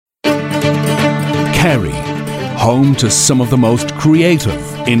Kerry, home to some of the most creative,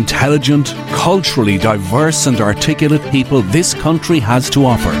 intelligent, culturally diverse and articulate people this country has to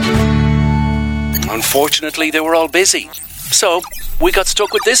offer. Unfortunately, they were all busy, so we got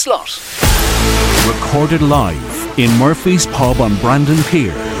stuck with this lot. Recorded live in Murphy's Pub on Brandon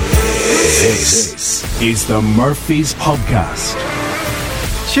Pier. This is the Murphy's Pubcast.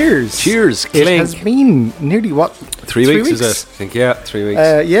 Cheers. Cheers. It has been nearly, what? 3 weeks, is it? I think, yeah, 3 weeks.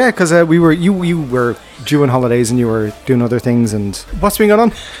 Yeah, because you were due on holidays and you were doing other things. And what's been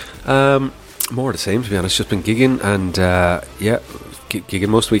going on? More the same, to be honest. Just been gigging and, gigging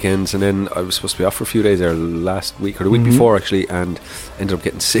most weekends. And then I was supposed to be off for a few days there last week or the week before, actually, and ended up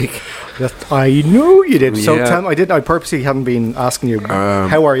getting sick. I know you did. So Yeah. I purposely hadn't been asking you,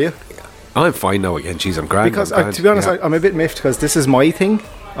 how are you? I'm fine now again. Jeez, I'm grand. Because, I'm grand. to be honest, I'm a bit miffed because this is my thing.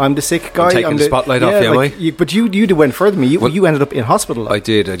 I'm the sick guy. I'm taking the spotlight off you, am I? But you went further than me. You ended up in hospital. I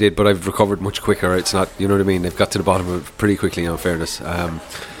did, but I've recovered much quicker. It's not, you know what I mean? They've got to the bottom of it pretty quickly, in fairness.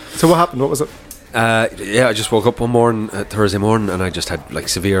 So what happened? What was it? I just woke up one morning, Thursday morning, and I just had like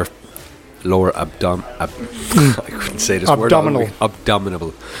severe lower I couldn't say this abdominal. word.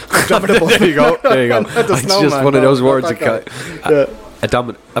 Abdominal. There you go. It's just one of those words. What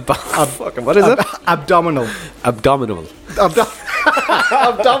is it? Abdominal. Abdominal.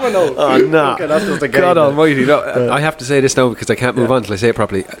 Abdominal. Oh no! Okay, that's just a game. God Almighty! No, I have to say this now because I can't move on until I say it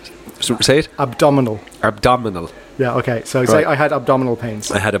properly. So, say it. Abdominal. Abdominal. Yeah. Okay. So right. say I had abdominal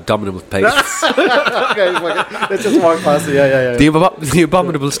pains. I had abdominal pains. Okay. Let's just walk past it. Yeah. The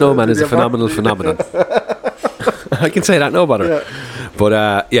abominable snowman is a phenomenal phenomenon. I can say that, no bother. Yeah.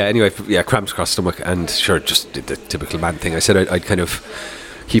 But anyway, cramps across stomach, and sure, just did the typical man thing. I said I'd kind of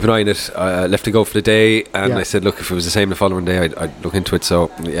keep an eye on it. Left to go for the day, and I said, look, if it was the same the following day, I'd look into it.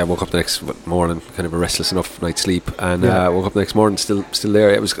 So I woke up the next morning, kind of a restless enough night's sleep, and woke up the next morning still there.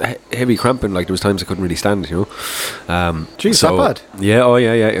 It was heavy cramping. Like there was times I couldn't really stand, you know. Jeez, so, that bad? Yeah. Oh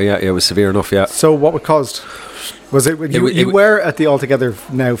yeah. It was severe enough. Yeah. So what caused? Was it you were at the Altogether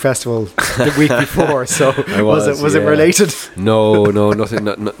Now festival the week before? So was it related? No, nothing.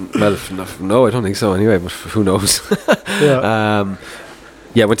 No, I don't think so. Anyway, but who knows?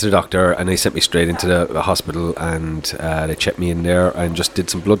 I went to the doctor and they sent me straight into the hospital, and they checked me in there and just did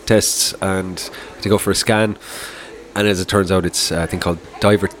some blood tests and to go for a scan. And as it turns out, it's a thing called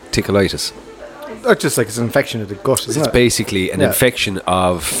diverticulitis. Just like it's an infection of the gut, isn't it? It's basically an infection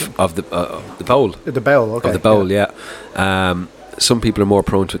of the bowel. The bowel, okay. Of the bowel, yeah. Some people are more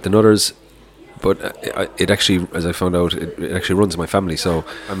prone to it than others, but it actually, as I found out, it actually runs in my family. So,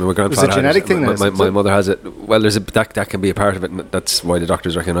 I mean, my grandfather is it a genetic thing? My mother has it. Well, that can be a part of it, and that's why the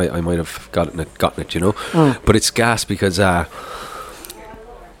doctors reckon I might have gotten it, you know. But it's gas because,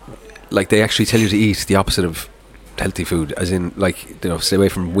 like, they actually tell you to eat the opposite of healthy food, as in, like, you know, stay away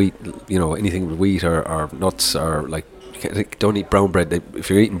from wheat, you know, anything with wheat or nuts, or like, don't eat brown bread. If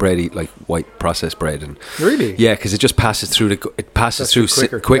you're eating bread, eat like white processed bread. And really, yeah, because it just passes through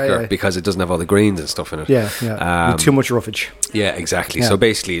quicker because it doesn't have all the grains and stuff in it. With too much roughage. Yeah, exactly. So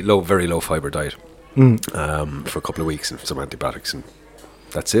basically, very low fiber diet for a couple of weeks and some antibiotics, and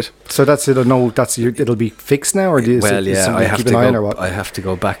that's it. So that's it. No, it'll be fixed now, or I have keep an eye on, or what? I have to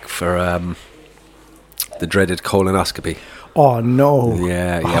go back for the dreaded colonoscopy. Oh no!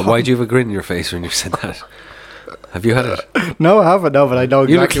 Yeah. Why do you have a grin in your face when you said that? Have you had it? No, I haven't. No, but I know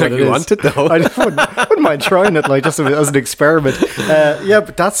exactly what it is. You want it though. I wouldn't mind trying it, like just as an experiment.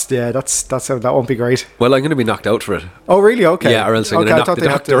 But that's that won't be great. Well, I'm going to be knocked out for it. Oh, really? Okay. Yeah, or else I'm going to knock the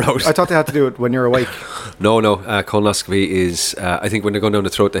doctor out. I thought they had to do it when you're awake. No. Colonoscopy is. I think when they're going down the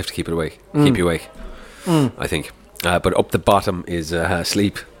throat, they have to keep you awake. I think. But up the bottom is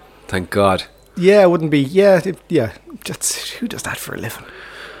sleep. Thank God. Yeah, it wouldn't be. Yeah. Who does that for a living?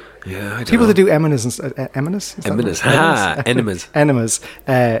 Yeah, I don't people know. that do enemas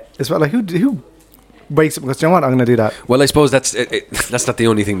as well. Like who wakes up and goes, you know what, I'm going to do that. Well, I suppose that's not the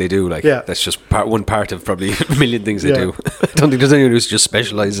only thing they do. Like that's just one part of probably a million things they do. I don't think there's anyone who just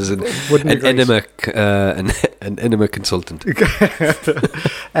specialises in an enema consultant.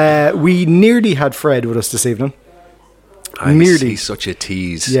 We nearly had Fred with us this evening. He's such a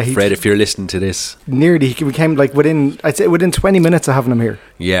tease. Yeah, Fred, if you're listening to this. Nearly. We came like within 20 minutes of having him here.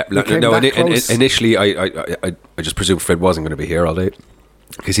 Yeah. Initially, I just presumed Fred wasn't going to be here all day.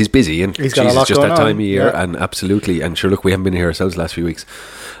 Because he's busy and he's got a lot just going that time on. of year, and absolutely. And sure, look, we haven't been here ourselves the last few weeks.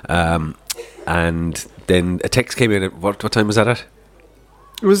 And then a text came in at, what time was that at?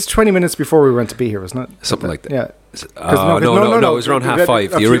 It was 20 minutes before we were meant to be here, wasn't it? Something like that. Yeah. No, it was around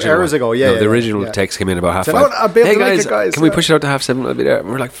 5:30. The original hours ago, yeah. The original text came in about 5:30. I'll be able hey to make guys, it, guys, can we push it out to 7:30? I'll be there. And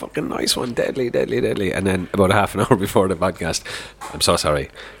we're like, fucking nice one, deadly. And then about half an hour before the podcast, I'm so sorry,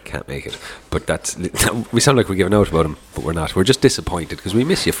 can't make it. But we sound like we're giving out about him, but we're not. We're just disappointed because we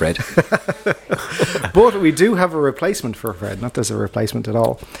miss you, Fred. But we do have a replacement for Fred. Not as a replacement at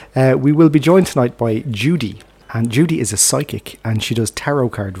all. We will be joined tonight by Judi. And Judi is a psychic, and she does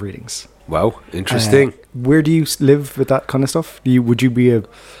tarot card readings. Wow, interesting. Where do you live with that kind of stuff? Would you be a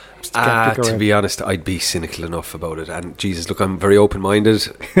skeptic? To be honest, I'd be cynical enough about it. And Jesus, look, I'm very open-minded.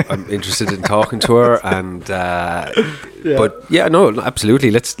 I'm interested in talking to her, and but yeah, no, absolutely.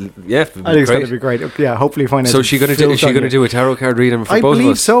 I think it's going to be great. Yeah, hopefully find out. So is she going to do a tarot card reading for both of us? I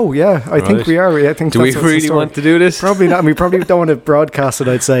believe so. Yeah, I think we are. I think. Do we really want to do this? Probably not. We probably don't want to broadcast it.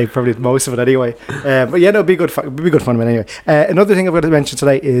 I'd say probably most of it anyway. But yeah, no, it'd be good. It'd be good fun. Anyway, another thing I've got to mention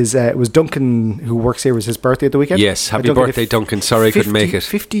today is it was Duncan, who works here. Was his birthday at the weekend? Yes, happy birthday, Duncan. Sorry I couldn't make it.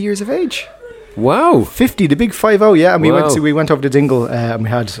 50 years of age. Wow, 50, the big 50, yeah. And we went over to Dingle and we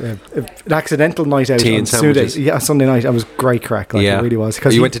had an accidental night out on Sunday night. It was great crack, it really was.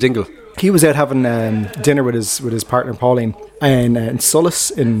 You went to Dingle? He was out having dinner with his partner Pauline in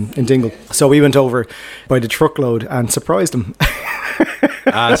Solace in Dingle. So we went over by the truckload and surprised him.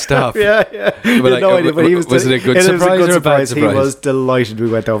 Stop. Yeah. No idea, but was it a good surprise or a bad surprise? He was delighted we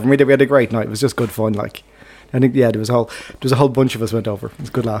went over. We had a great night. It was just good fun, I think there was a whole bunch of us went over. It was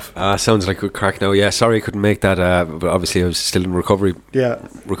a good laugh. Sounds like good crack now. Yeah, sorry I couldn't make that. But obviously I was still in recovery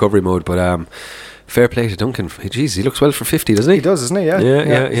mode. But fair play to Duncan. Jeez, he looks well for 50, doesn't he? He does, doesn't he?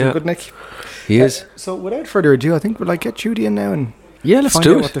 Yeah. He's a good nick. He is. So without further ado, I think we'll get Judi in now and let's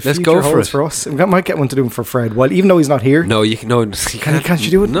do it. Let's go for it. For us. We might get one to do for Fred. Well, even though he's not here. No, you can. No, can't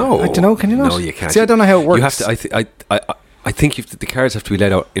you do it? No, I don't know. Can you not? No, you can't. See, I don't know how it works. You have to. I think the cards have to be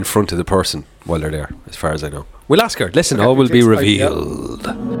laid out in front of the person while they're there, as far as I know. We'll ask her. Listen, all will be revealed.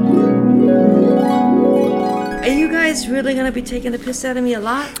 Are you guys really going to be taking the piss out of me a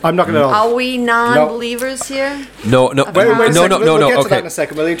lot? I'm not going to. Are we non-believers here? No. Wait, no. We'll get to Okay. that in a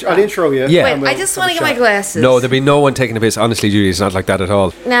second. I'll intro you. Yeah. Wait, I just want to get my glasses. No, there'll be no one taking the piss. Honestly, Judi, it's not like that at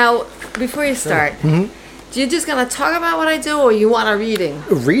all. Now, before you start, you just going to talk about what I do, or you want a reading?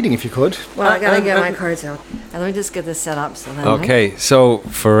 A reading, if you could. Well, I got to get my cards out. And let me just get this set up. Okay, so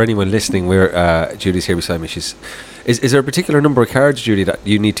for anyone listening, Judi's here beside me. Is there a particular number of cards, Judi, that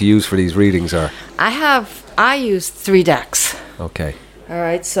you need to use for these readings? Or I use 3 decks. Okay. All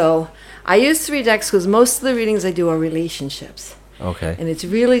right, so I use 3 decks because most of the readings I do are relationships. Okay. And it's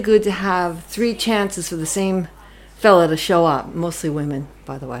really good to have 3 chances for the same fella to show up, mostly women,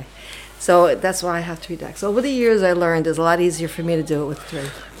 by the way. So that's why I have 3 decks. Over the years, I learned it's a lot easier for me to do it with 3.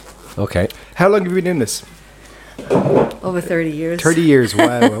 Okay. How long have you been doing this? Over 30 years. 30 years,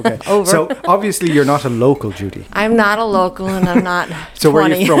 wow, okay. So obviously you're not a local, Judi. I'm not a local and I'm not So 20. where are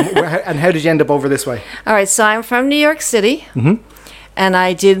you from? And how did you end up over this way? All right, so I'm from New York City. And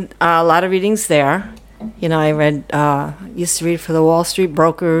I did a lot of readings there. You know, I used to read for the Wall Street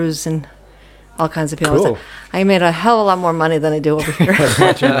brokers and all kinds of people. Cool. I made a hell of a lot more money than I do over here.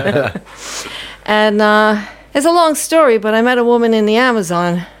 And it's a long story, but I met a woman in the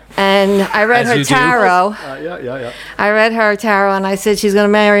Amazon, and I read her tarot. Yeah. I read her tarot, and I said she's going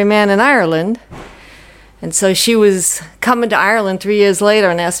to marry a man in Ireland. And so she was coming to Ireland 3 years later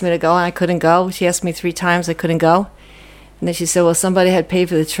and asked me to go, and I couldn't go. She asked me 3 times, I couldn't go. And then she said, well, somebody had paid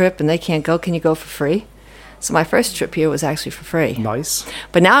for the trip, and they can't go. Can you go for free? So my first trip here was actually for free. Nice.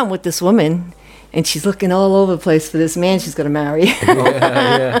 But now I'm with this woman, and she's looking all over the place for this man she's going to marry.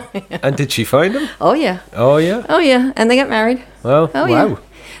 Yeah. And did she find him? Oh, yeah. Oh, yeah? Oh, yeah. And they got married. Well, oh, wow. Yeah.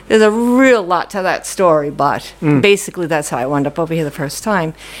 There's a real lot to that story, but basically that's how I wound up over here the first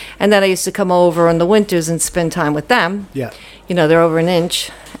time. And then I used to come over in the winters and spend time with them. Yeah. You know, they're over an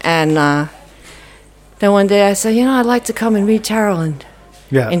inch. And then one day I said, you know, I'd like to come and read tarot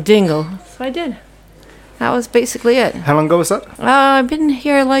in Dingle. So I did. That was basically it. How long ago was that? I've been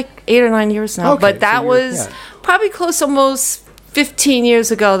here like 8 or 9 years now. Okay, but that was probably close almost 15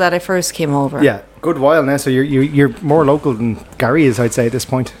 years ago that I first came over. Yeah, good while now. So you're more local than Gary is, I'd say, at this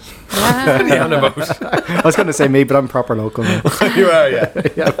point. Yeah. I was going to say me, but I'm proper local now. You are, yeah.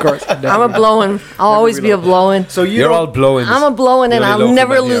 Yeah, of course. I'm a blowing. I'll always be a blowing. So you're all blowing. I'm a blowing, and I'll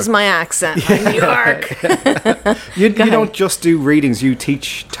never lose my accent. I'm New York. You don't just do readings. You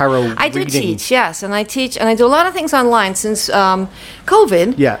teach tarot. I do teach, yes, and I teach, and I do a lot of things online since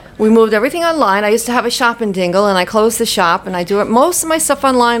COVID. Yeah. We moved everything online. I used to have a shop in Dingle, and I closed the shop, and I do most of my stuff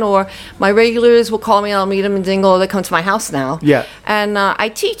online, or my regulars will call me, and I'll meet them in Dingle, or they come to my house now. Yeah. And I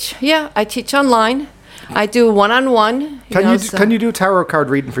teach. Yeah, I teach online. I do one-on-one. Can you do tarot card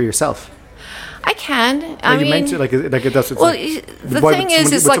reading for yourself? I can. I mean, meant to, like that's. Well, the thing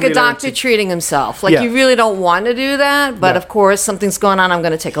is, it's like a doctor treating himself. Like, you really don't want to do that, but of course, something's going on, I'm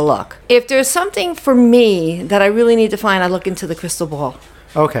going to take a look. If there's something for me that I really need to find, I look into the crystal ball.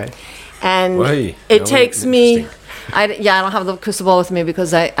 Okay. And it takes me... I don't have the crystal ball with me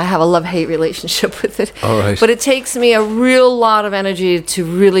because I have a love-hate relationship with it. All right. But it takes me a real lot of energy to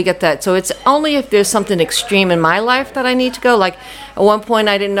really get that. So it's only if there's something extreme in my life that I need to go. Like, at one point,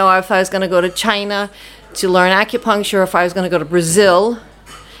 I didn't know if I was going to go to China to learn acupuncture, or if I was going to go to Brazil.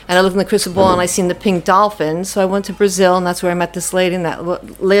 And I looked in the crystal ball and I seen the pink dolphin. So I went to Brazil, and that's where I met this lady, and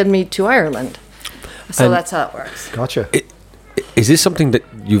that led me to Ireland. So that's how it works. Gotcha. Is this something that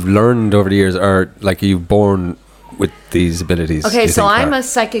you've learned over the years, or like, are you born with these abilities? Okay, so I'm a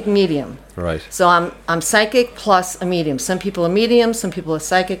psychic medium. Right. So I'm psychic plus a medium. Some people are medium, some people are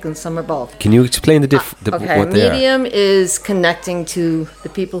psychic, and some are both. Can you explain what they are? Medium is connecting to the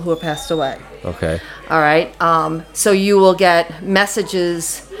people who have passed away. Okay. All right. So you will get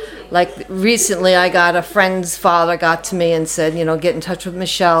messages. Like recently, I got a friend's father got to me and said, get in touch with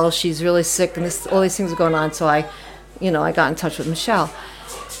Michelle. She's really sick, and all these things are going on. So I got in touch with Michelle.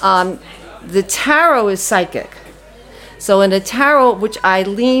 The tarot is psychic. So in the tarot, which I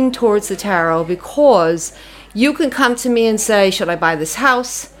lean towards the tarot because you can come to me and say, should I buy this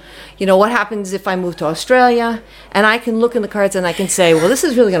house? What happens if I move to Australia? And I can look in the cards and I can say, well, this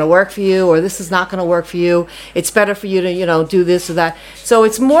is really going to work for you, or this is not going to work for you. It's better for you to, do this or that. So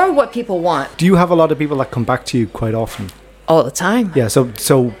it's more what people want. Do you have a lot of people that come back to you quite often? All the time. Yeah,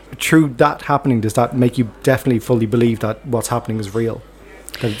 so through that happening, does that make you definitely fully believe that what's happening is real?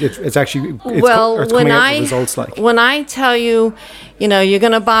 It's actually coming out with results like. When I tell you, you're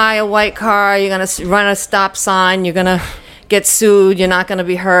going to buy a white car, you're going to run a stop sign, you're going to get sued, you're not going to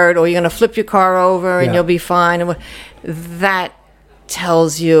be hurt, or you're going to flip your car over and you'll be fine. That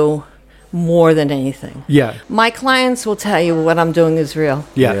tells you more than anything. Yeah. My clients will tell you what I'm doing is real.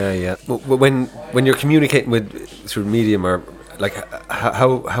 Yeah. When you're communicating through medium, or like,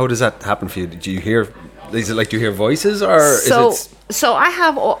 how does that happen for you? Do you hear? Is it like, do you hear voices, or is it? So I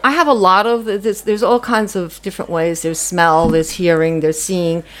have a lot of this. There's all kinds of different ways. There's smell, there's hearing, there's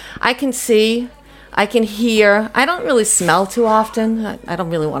seeing. I can see, I can hear. I don't really smell too often. I don't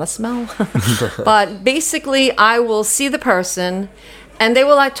really want to smell. But basically, I will see the person, and they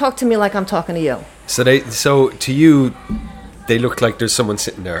will talk to me like I'm talking to you. So to you, they look like there's someone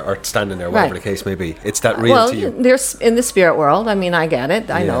sitting there or standing there, whatever the case may be. It's that real to you? There's in the spirit world. I mean, I get it.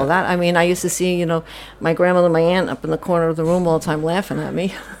 I know that. I mean, I used to see, my grandmother and my aunt up in the corner of the room all the time laughing at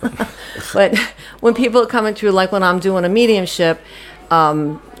me. But when people are coming through, like when I'm doing a mediumship,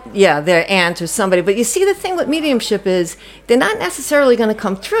 their aunt or somebody. But you see, the thing with mediumship is they're not necessarily going to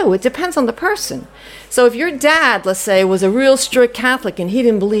come through. It depends on the person. So if your dad, let's say, was a real strict Catholic and he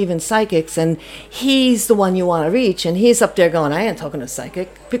didn't believe in psychics, and he's the one you want to reach, and he's up there going, I ain't talking to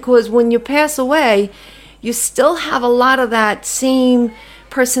psychic. Because when you pass away, you still have a lot of that same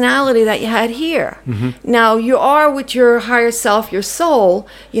personality that you had here. Mm-hmm. Now, you are with your higher self, your soul,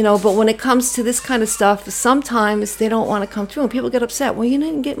 but when it comes to this kind of stuff, sometimes they don't want to come through, and people get upset. Well, you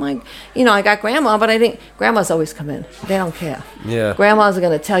didn't get my, I got grandma, but I didn't. Grandmas always come in. They don't care. Yeah. Grandmas are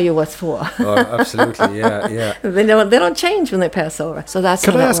going to tell you what's for. Oh, absolutely. Yeah. They don't change when they pass over. So that's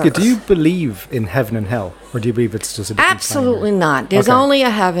Could how I that ask works. you, do you believe in heaven and hell, or do you believe it's just a different Absolutely sign? not. There's only a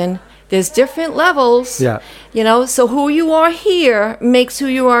heaven. There's different levels. Yeah. So who you are here makes who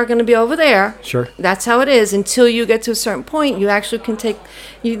you are going to be over there. Sure. That's how it is. Until you get to a certain point, you actually can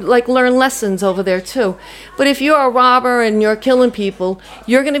learn lessons over there too. But if you're a robber and you're killing people,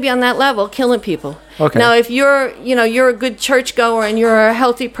 you're going to be on that level killing people. Okay. Now, if you're a good churchgoer and you're a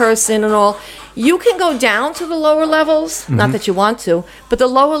healthy person and all, you can go down to the lower levels. Mm-hmm. Not that you want to, but the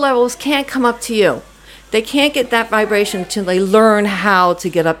lower levels can't come up to you. They can't get that vibration until they learn how to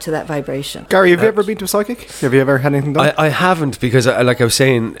get up to that vibration. Gary, have you ever been to a psychic? Have you ever had anything done? I haven't, because like I was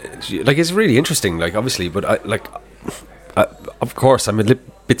saying, like, it's really interesting, like, obviously, but of course, I'm a little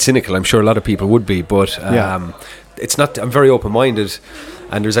bit cynical. I'm sure a lot of people would be, but it's not. I'm very open-minded,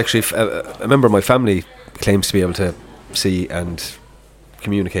 and there's actually a member of my family claims to be able to see and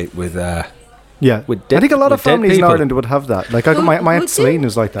communicate with. I think a lot of families in Ireland would have that. Like, my Aunt Celine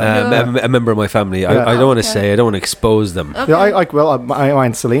is like that. A member of my family. I don't want to say. I don't want to expose them. Okay. Yeah, my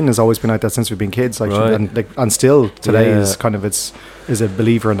Aunt Celine has always been like that since we've been kids. Like, right. and still today is kind of is a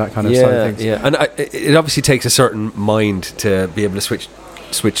believer in that kind of side of things. Yeah, and it obviously takes a certain mind to be able to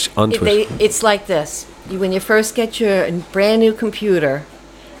switch onto it. It's like this. When you first get your brand new computer,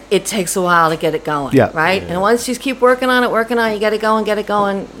 it takes a while to get it going, Yeah. right? And once you keep working on it, you get it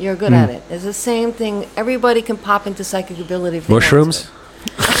going, you're good at it. It's the same thing. Everybody can pop into psychic ability. If they want Mushrooms?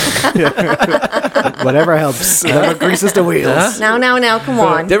 Whatever helps. Whatever greases the wheels. Now, come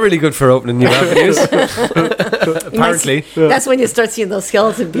on. They're really good for opening new avenues. Apparently. That's when you start seeing those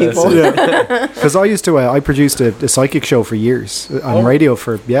skeleton people. Because I used to, I produced a psychic show for years on radio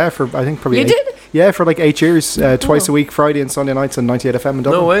for I think probably You did? Yeah, for like 8 years, twice a week, Friday and Sunday nights on 98 FM in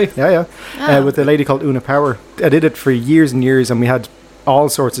Dublin. No way. Yeah. With a lady called Una Power. I did it for years and years, and we had all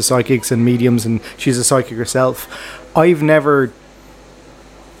sorts of psychics and mediums, and she's a psychic herself. I've never,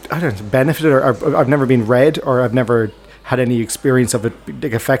 benefited, or I've never been read, or I've never had any experience of it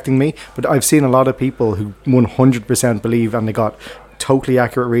like, affecting me, but I've seen a lot of people who 100% believe, and they got totally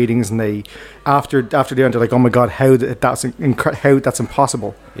accurate readings, and they after the end they're like, oh my god, how that's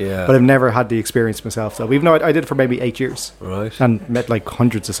impossible. Yeah. But I've never had the experience myself. So even though I did it for maybe 8 years, Right. and met like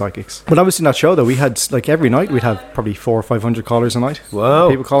hundreds of psychics. But obviously in that show though, we had like every night we'd have probably 400 or 500 callers a night. Wow.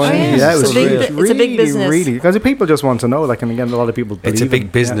 People calling Oh, in. yeah. Yeah, it It's was a big really, bu- it's a big business. really, because people just want to know. Like, and again, a lot of people believe It's a big in-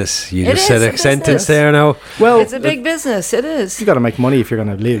 business. You It just is said a a sentence business. there now. Well, It's a big business. It is. you got to make money if you're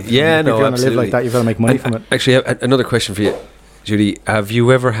going to live. Yeah, if no, you're going to live absolutely. like that, you've got to make money And from it. Actually, I have another question for you, Judy. Have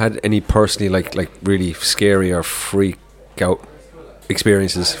you ever had any personally like really scary or freak out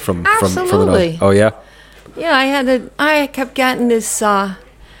experiences from it Absolutely. all? Oh yeah. Yeah, I kept getting this. I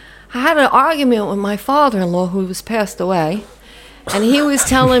had an argument with my father-in-law who was passed away, and he was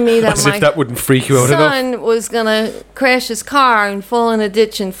telling me that As my if that wouldn't freak you out enough. son was gonna crash his car and fall in a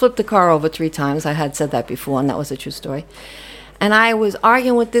ditch and flip the car over 3 times. I had said that before, and that was a true story. And I was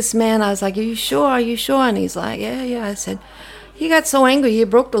arguing with this man. I was like, "Are you sure? Are you sure?" And he's like, "Yeah." I said, he got so angry he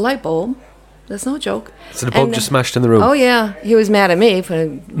broke the light bulb. That's no joke. So the bulb And, just smashed in the room. Oh yeah, he was mad at me for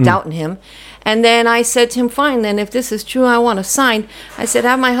doubting him. And then I said to him, "Fine, then if this is true, I want a sign." I said,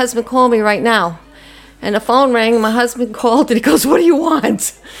 "Have my husband call me right now." And the phone rang. My husband called, and he goes, "What do you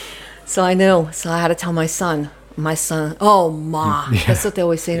want?" So I knew. So I had to tell my son. My son, oh ma, that's what they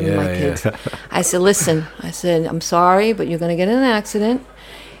always say to me, my Yeah, kids. I said, "Listen," I said, "I'm sorry, but you're gonna get in an accident.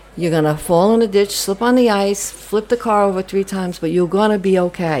 You're gonna fall in a ditch, slip on the ice, flip the car over 3 times, but you're gonna be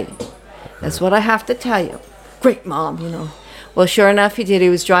okay. That's what I have to tell you." Great, Mom, Well, sure enough, he did. He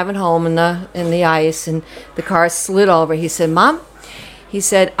was driving home in the ice, and the car slid over. He said, "Mom," he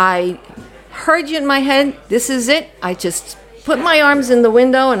said, "I heard you in my head. This is it. I just put my arms in the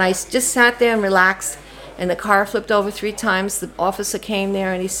window, and I just sat there and relaxed, and the car flipped over 3 times. The officer came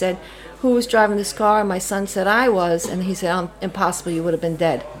there, and he said, 'Who was driving this car?' And my son said, 'I was.' And he said, impossible, you would have been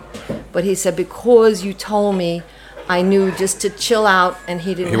dead. But he said, because you told me, I knew just to chill out," and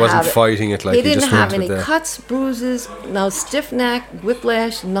he didn't He wasn't have it. fighting it like he he didn't just have went any with the- cuts, bruises, no stiff neck,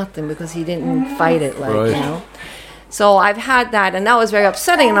 whiplash, nothing, because he didn't fight it, Right. So I've had that, and that was very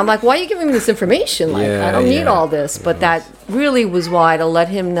upsetting. And I'm like, "Why are you giving me this information? Like, Yeah, I don't need yeah. all this." But that really was why, to let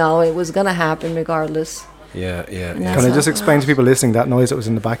him know it was going to happen regardless. Yeah. And Can I that's just all. explain to people listening that noise that was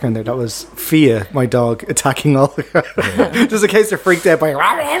in the background there? That was Fia, my dog, attacking all. Just in case they're freaked out by.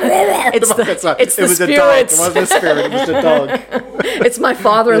 It's the It was a dog. It spirits. wasn't a spirit. It was a dog. It's my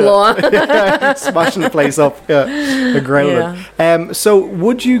father-in-law. Smashing the place up. Yeah, a growler. So,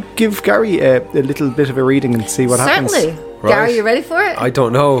 would you give Gary a little bit of a reading and see what happens? Certainly. Right. Gary, you ready for it? I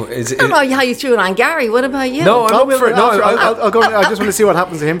don't know. Is it? I don't know how you threw it on Gary. What about you? No, I'm up for it. No, I'll go. I just want to see what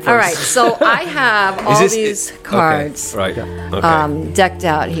happens to him first. All right. So I have all these cards Okay. Right. Okay. decked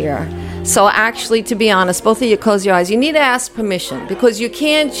out here. So actually, to be honest, both of you close your eyes. You need to ask permission because you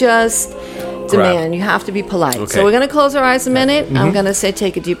can't just demand. You have to be polite. Okay. So we're going to close our eyes a minute. I'm going to say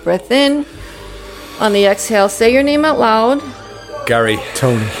take a deep breath in. On the exhale, say your name out loud. Gary.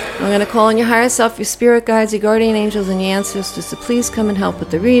 Tony. I'm going to call on your higher self, your spirit guides, your guardian angels, and your ancestors to please come and help with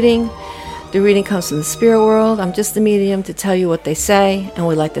the reading. The reading comes from the spirit world. I'm just the medium to tell you what they say, and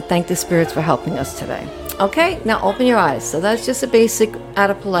we'd like to thank the spirits for helping us today. Okay, now open your eyes. So that's just a basic out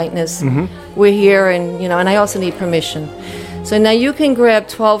of politeness. We're here, and and I also need permission. So now you can grab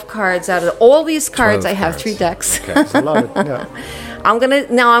 12 cards out of all these cards. 12 I have cards. 3 decks. That's a lot. Yeah. I'm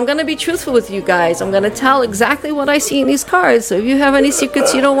gonna be truthful with you guys. I'm gonna tell exactly what I see in these cards. So if you have any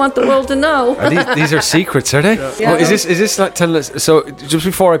secrets you don't want the world to know, Are these are secrets, are they? Yeah. Oh, is this like telling us? So just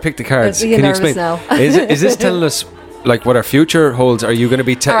before I pick the cards, You're can you nervous explain? now. Is this telling us like what our future holds? Are you going to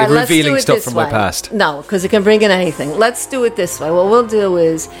be All right, let's do revealing it stuff this from way. my past? No, because it can bring in anything. Let's do it this way. What we'll do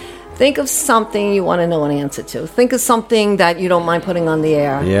is think of something you want to know an answer to. Think of something that you don't mind putting on the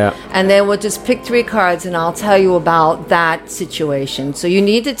air. Yeah. And then we'll just pick 3 cards and I'll tell you about that situation. So you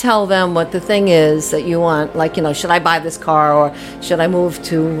need to tell them what the thing is that you want. Like, should I buy this car or should I move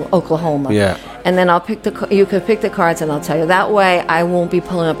to Oklahoma? Yeah. And then you could pick the cards and I'll tell you. That way I won't be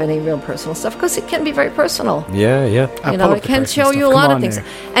pulling up any real personal stuff because it can be very personal. Yeah. It can show you a lot of things.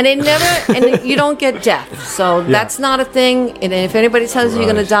 And and you don't get death. So that's not a thing. And if anybody tells you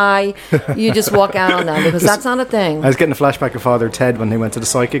you're going to die, you just walk out on that because that's not a thing. I was getting a flashback of Father Ted when they went to the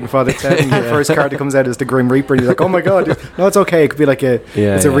psychic. Father Ted, and the first card that comes out is the Grim Reaper. And he's like, oh my God. No, it's okay. It could be like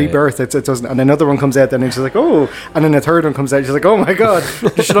it's a rebirth. It doesn't. And another one comes out then and she's like, oh. And then a third one comes out. She's like, oh my God.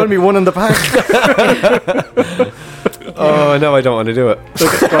 There should only be one in the pack. Oh, no, I don't want to do it.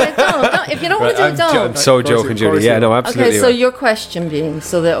 Don't. If you don't want to do it, don't. I'm so joking, Judi. Yeah, no, absolutely. Okay, so your question being,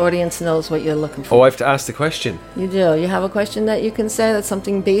 so the audience knows what you're looking for. Oh, I have to ask the question. You do. You have a question that you can say that's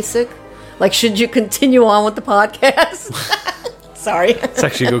something basic? Like, should you continue on with the podcast? Sorry. It's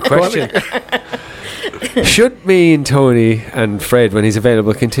actually a good question. Should me and Tony and Fred, when he's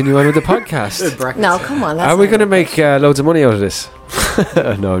available, continue on with the podcast? No, come on. Are we going to make loads of money out of this?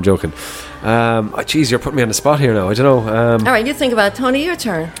 No, I'm joking. Geez, you're putting me on the spot here now. I don't know. All right, you think about it. Tony, your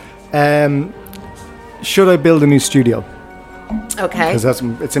turn. Should I build a new studio? Okay. Because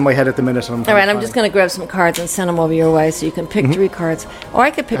it's in my head at the minute. And all right, I'm just going to grab some cards and send them over your way so you can pick 3 cards. Or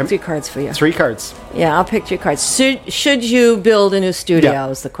I could pick 3 cards for you. 3 cards? Yeah, I'll pick 3 cards. Should you build a new studio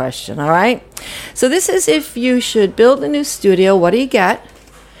is the question, all right? So this is if you should build a new studio, what do you get?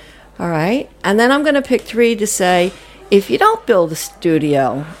 All right. And then I'm going to pick 3 to say, if you don't build a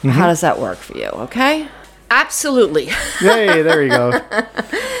studio, how does that work for you, okay? Absolutely. Yay, there you go.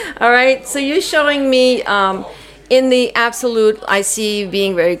 All right, so you're showing me in the absolute, I see you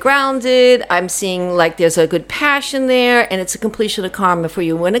being very grounded. I'm seeing like there's a good passion there, and it's a completion of karma for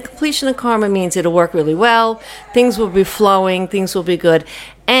you. When a completion of karma means it'll work really well, things will be flowing, things will be good.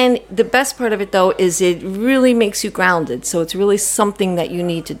 And the best part of it, though, is it really makes you grounded. So it's really something that you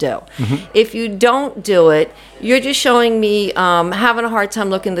need to do. If you don't do it, you're just showing me having a hard time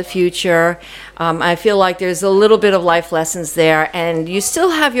looking the future. I feel like there's a little bit of life lessons there. And you still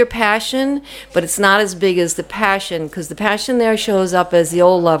have your passion, but it's not as big as the passion, because the passion there shows up as the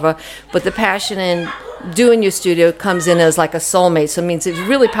old lover, but the passion in doing your studio comes in as like a soulmate. So it means it's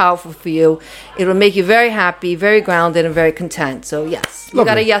really powerful for you. It'll make you very happy, very grounded, and very content. So yes, you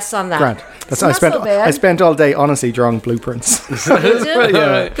got a yes on that. Grant. It's not so bad. I spent all day honestly drawing blueprints. You do?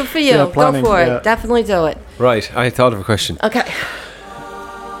 Yeah. Good for you. Go for it. Definitely do it. Right, I thought of a question. Okay.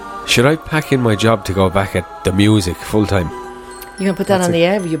 Should I pack in my job to go back at the music full time? You gonna put that on the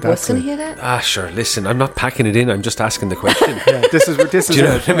air? Your boss gonna hear that? Sure. Listen, I'm not packing it in. I'm just asking the question. This is. Do you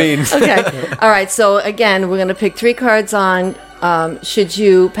know what I mean? Okay. All right. So again, we're gonna pick 3 cards on. Should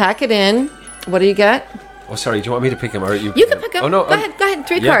you pack it in? What do you get? Oh, sorry. Do you want me to pick them, or you? You can pick them. Oh no. Go ahead.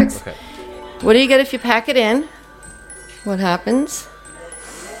 3 cards. Okay. What do you get if you pack it in? What happens?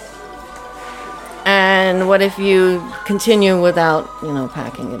 And what if you continue without,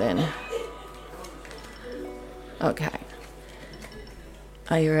 packing it in? Okay.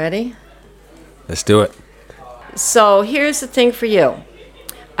 Are you ready? Let's do it. So here's the thing for you.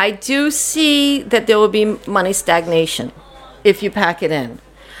 I do see that there will be money stagnation if you pack it in.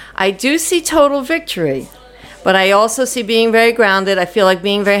 I do see total victory, but I also see being very grounded. I feel like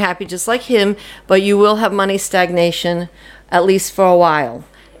being very happy just like him, but you will have money stagnation at least for a while.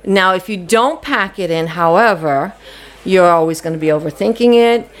 Now, if you don't pack it in, however, you're always going to be overthinking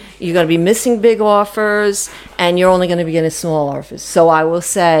it. You're going to be missing big offers, and you're only going to be getting small offers. So I will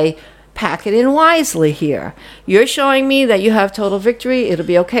say, pack it in wisely here. You're showing me that you have total victory. It'll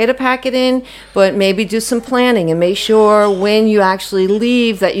be okay to pack it in, but maybe do some planning and make sure when you actually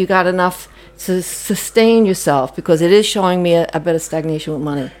leave that you got enough to sustain yourself, because it is showing me a bit of stagnation with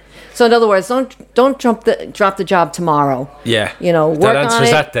money. So in other words, don't drop the job tomorroh. Yeah. Work that answers on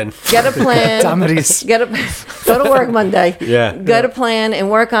it. That then. Get a plan. Go to work Monday. Yeah. Get a plan and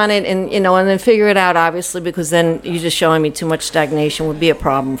work on it, and and then figure it out. Obviously, because then you're just showing me too much stagnation would be a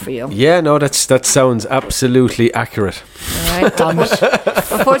problem for you. Yeah. No, that sounds absolutely accurate. All right.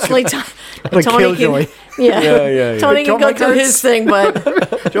 Unfortunately, Tony can. Yeah. Tony can go do his thing, but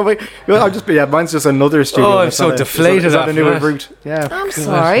mine's just another studio. Oh, I'm so deflated after that. Route. Yeah. I'm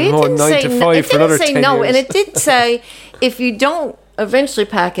sorry. It didn't 9 to 5 for another 10 no, years. and it did say if you don't eventually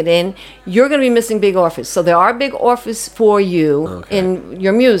pack it in, you're going to be missing big offers. So there are big offers for you in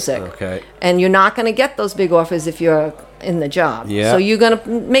your music. Okay. And you're not going to get those big offers if you're in the job. Yeah. So you're going to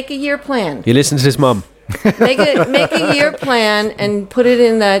make a year plan. You listen to this, Mum. Make a year plan and put it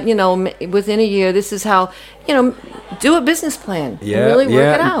in that, within a year, this is how, do a business plan. Yeah, and really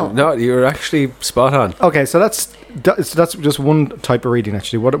work it out. No, you're actually spot on. Okay, so that's just one type of reading,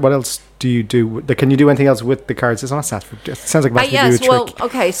 actually. What else do you do? Can you do anything else with the cards? It's not it sounds like Yes, do a trick.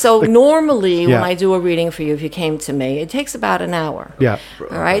 okay, so normally when I do a reading for you, if you came to me, it takes about an hour. Yeah.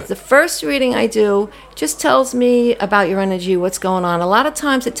 All right, the first reading I do just tells me about your energy, what's going on. A lot of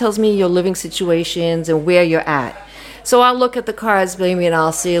times it tells me your living situations and where you're at. So I'll look at the cards, baby, and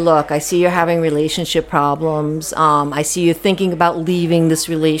I'll see, look, I see you're having relationship problems. I see you thinking about leaving this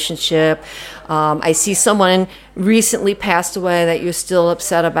relationship. I see someone recently passed away that you're still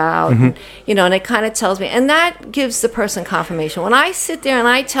upset about. And it kind of tells me. And that gives the person confirmation. When I sit there and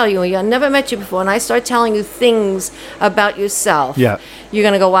I tell you, I never met you before, and I start telling you things about yourself, you're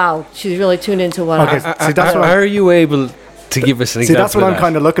going to go, wow, she's really tuned into what Are you able to give us an example? See, that's what I'm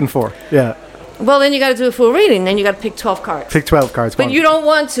kind of looking for. Yeah. Well, then you got to do a full reading. Then you got to pick 12 cards. Pick 12 cards. But you don't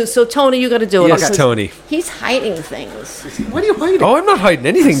want to. So, Tony, you got to do it. Yes, Tony. He's hiding things. What are you hiding? Oh, I'm not hiding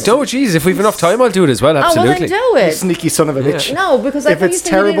anything. No, jeez. If we've enough time, I'll do it as well. Absolutely. Oh, well, then do it. You sneaky son of a bitch. No, because I if think it's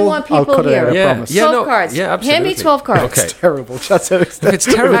you didn't want people I'll cut here. it out, I promise. 12 cards. Yeah, absolutely. Hand me 12 cards. Okay. It's terrible. That's how If it's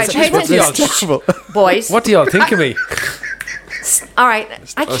terrible, Right, pay what do y'all attention. Boys. What do y'all think of me? All right.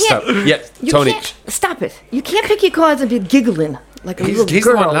 I can't. Stop. Yeah, Tony. Stop it. You can't pick your cards and be giggling like a little girl. He's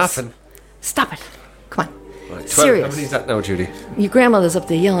the one laughing. Stop it. Come on. Right, 12. Serious. How many is that now, Judy? Your grandmother's up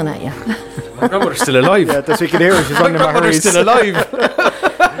there yelling at you. My grandmother's still alive. Yeah, that's what you can hear. She's My running grandmother's still alive.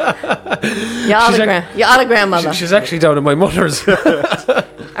 Your other grandmother. She's actually down at my mother's.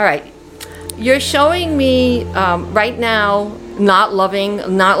 All right. You're showing me right now not loving a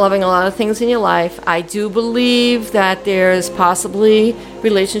lot of things in your life. I do believe that there's possibly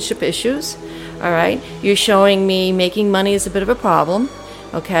relationship issues. All right. You're showing me making money is a bit of a problem.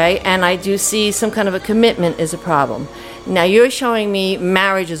 Okay. And I do see some kind of a commitment is a problem. Now you're showing me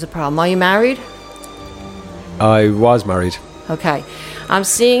marriage is a problem. Are you married? I was married. Okay. I'm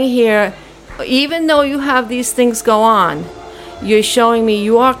seeing here, even though you have these things go on, you're showing me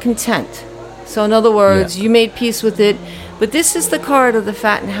you are content. So in other words, you made peace with it. But this is the card of the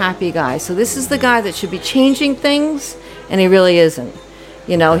fat and happy guy. So this is the guy that should be changing things, and he really isn't.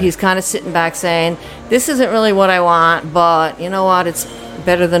 He's kind of sitting back saying, this isn't really what I want, but you know what? It's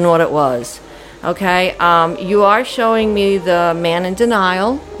better than what it was. Okay? You are showing me the man in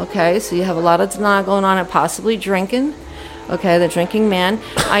denial. Okay? So you have a lot of denial going on and possibly drinking. Okay? The drinking man.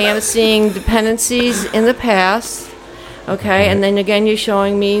 I am seeing dependencies in the past. Okay, and then again, you're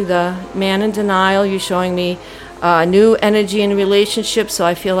showing me the man in denial. You're showing me new energy in relationships. So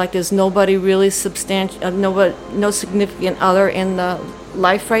I feel like there's nobody really substantial, no significant other in the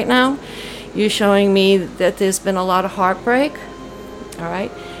life right now. You're showing me that there's been a lot of heartbreak. All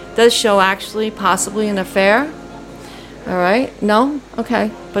right, does show actually possibly an affair. All right, no,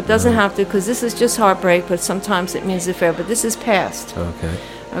 okay, but doesn't have to because this is just heartbreak. But sometimes it means affair. But this is past. Okay.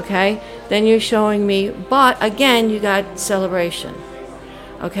 Okay, then you're showing me, but again, you got celebration.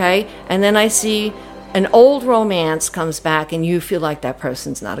 Okay, and then I see an old romance comes back and you feel like that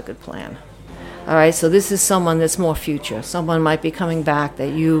person's not a good plan. All right, so this is someone that's more future. Someone might be coming back that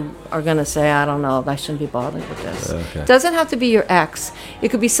you are going to say, I don't know, I shouldn't be bothered with this. Okay. Doesn't have to be your ex.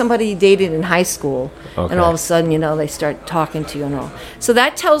 It could be somebody you dated in high school, and all of a sudden, they start talking to you and all. So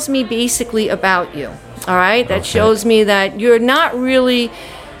that tells me basically about you. All right, that shows me that you're not really...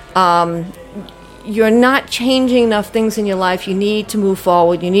 you're not changing enough things in your life. You need to move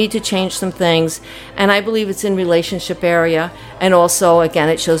forward. You need to change some things. And I believe it's in relationship area. And also, again,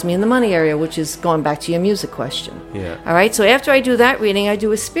 it shows me in the money area, which is going back to your music question. Yeah. All right. So after I do that reading, I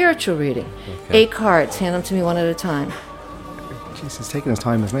do a spiritual reading. Okay. 8 cards. Hand them to me one at a time. Jeez, he's taking his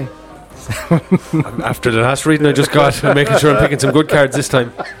time with me. After the last reading I just got, I'm making sure I'm picking some good cards this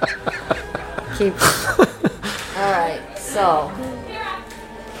time. Keep. All right. So...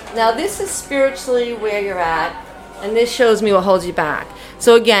 Now, this is spiritually where you're at, and this shows me what holds you back.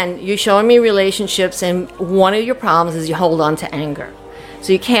 So, again, you're showing me relationships, and one of your problems is you hold on to anger.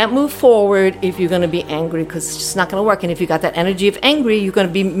 So you can't move forward if you're going to be angry because it's just not going to work. And if you got that energy of angry, you're going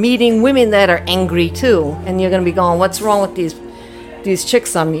to be meeting women that are angry too. And you're going to be going, what's wrong with these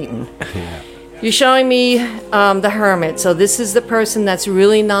chicks I'm meeting? Yeah. You're showing me the hermit. So this is the person that's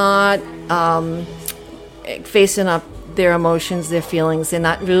really not facing up their emotions, their feelings. They're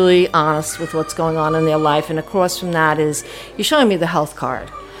not really honest with what's going on in their life. And across from that is, you're showing me the health card.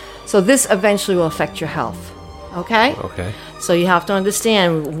 So this eventually will affect your health. Okay? Okay. So you have to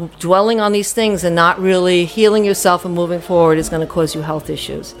understand, dwelling on these things and not really healing yourself and moving forward is going to cause you health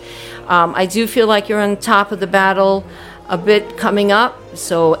issues. I do feel like you're on top of the battle a bit coming up.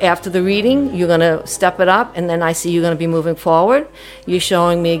 So after the reading, you're going to step it up, and then I see you're going to be moving forward. You're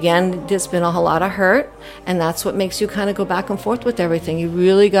showing me again, there's been a whole lot of hurt, and that's what makes you kind of go back and forth with everything. You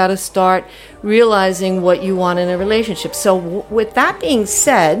really got to start realizing what you want in a relationship. So with that being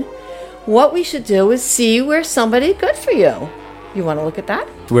said, what we should do is see where somebody good for you. You want to look at that?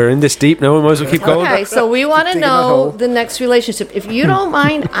 We're in this deep now. We might as well keep going. Okay, so we want to know the next relationship. If you don't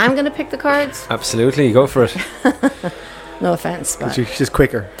mind, I'm going to pick the cards. Absolutely, go for it. No offense, but She's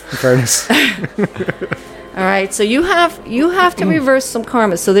quicker, in fairness. all right. So you have to reverse some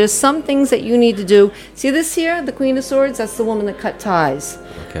karma. So there's some things that you need to do. See this here, the Queen of Swords. That's the woman that cut ties.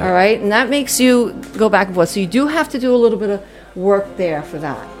 Okay. All right, and that makes you go back and forth. So you do have to do a little bit of work there for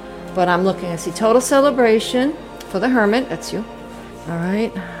that. But I'm looking. I see total celebration for the Hermit. That's you. All right,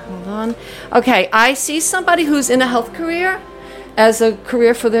 hold on. Okay, I see somebody who's in a health career as a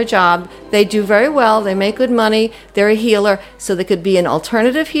career for their job. They do very well. They make good money. They're a healer. So they could be an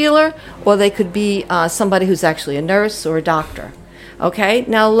alternative healer, or they could be somebody who's actually a nurse or a doctor. Okay,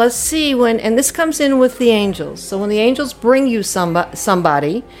 now let's see and this comes in with the angels. So when the angels bring you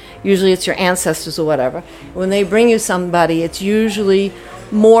somebody, usually it's your ancestors or whatever. When they bring you somebody, it's usually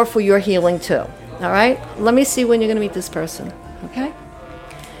more for your healing too. All right, let me see when you're going to meet this person. Okay,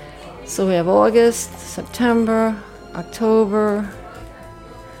 so we have August, September, October,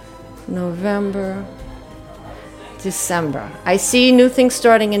 November, December. I see new things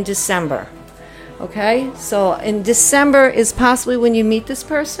starting in December. Okay, so in December is possibly when you meet this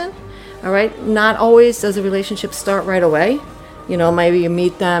person. All right, not always does a relationship start right away. You know, maybe you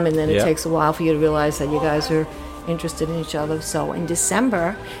meet them and then it takes a while for you to realize that you guys are interested in each other. So in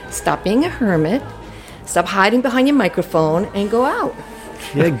December, stop being a hermit. Stop hiding behind your microphone and go out.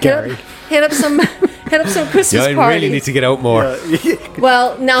 Yeah, Gary. Hit up some Christmas Yeah, I parties. really need to get out more.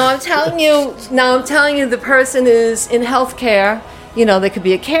 Well, now I'm telling you, the person is in healthcare. You know, they could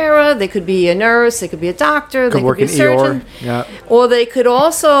be a carer, they could be a nurse, they could be a doctor, they could be a surgeon. Yeah. Or they could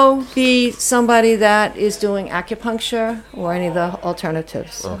also be somebody that is doing acupuncture or any of the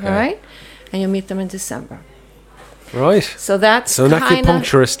alternatives. Okay. All right? And you'll meet them in December. Right. So that's So an kinda,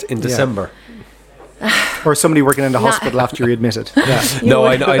 acupuncturist in December. Or somebody working in the hospital after you're admitted. Yeah. No,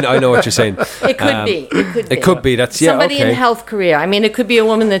 I know what you're saying. It could be. It could be. That's somebody okay. in health career. I mean, it could be a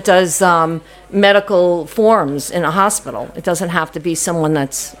woman that does medical forms in a hospital. It doesn't have to be someone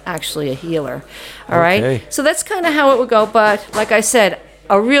that's actually a healer. All right. Okay. So that's kind of how it would go. But like I said,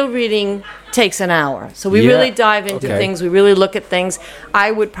 a real reading takes an hour. So we really dive into things. We really look at things.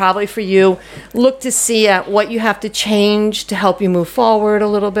 I would probably, for you, look to see at what you have to change to help you move forward a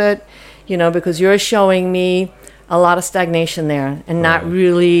little bit. You know, because you're showing me a lot of stagnation there and not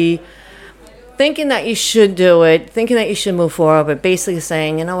really thinking that you should do it, thinking that you should move forward, but basically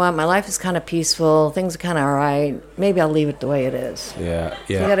saying, you know what, my life is kind of peaceful, things are kind of all right, maybe I'll leave it the way it is. Yeah,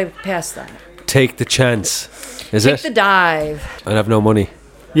 So you got to pass that. Take the chance. Take the dive. I have no money.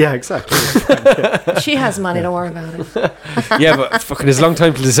 Yeah, exactly. She has money, don't worry about it. Yeah, but fucking there's a long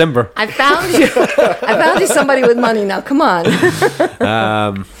time till December. I found you somebody with money now, come on.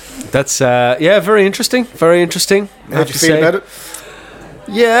 That's very interesting. Very interesting. How do you feel about it?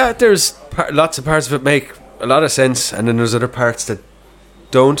 Yeah, there's lots of parts of it make a lot of sense, and then there's other parts that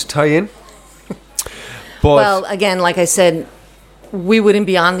don't tie in. But Well, again, like I said, we wouldn't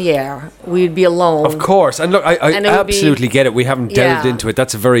be on the air. We'd be alone. of course, and look, I And it would absolutely get it. We haven't delved into it.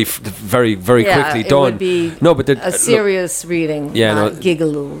 That's a very, very, very quickly it done. would be a serious reading. Yeah, not no,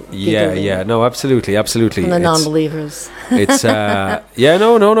 giggle. Yeah. No, absolutely. From the non-believers. It's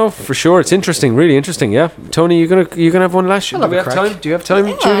no, for sure. It's interesting, really interesting. Yeah, Tony, you gonna have one last? I'll Do we have have a crack. time? Do you have time,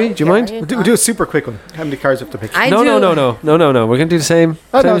 Judi? Do you mind? We'll do a super quick one. How many cards have to pick? No. We're gonna do the same.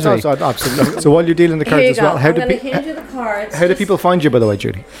 Oh, same no, as me. absolutely. So while you're dealing the Here cards you as go. well, I'm going to hand you the cards. how do people find you, by the way,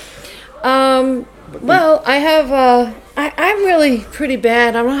 Judy? Well, I have. I'm really pretty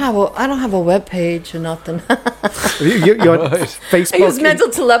bad. I don't have a web page or nothing. You're on Facebook. I use mental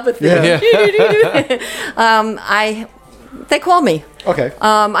telepathy. Yeah. They call me. Okay.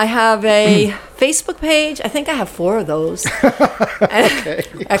 I have a Facebook page. I think I have 4 of those.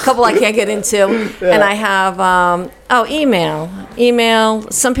 A couple I can't get into. And I have email.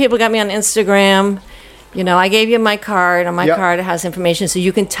 Some people got me on Instagram. You know, I gave you my card. On my card, it has information, so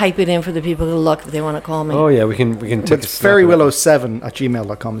you can type it in for the people who look if they want to call me. Oh yeah, we can take But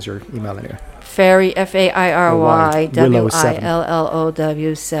fairywillow7@gmail.com is your email anyway. Fairy, Fairy,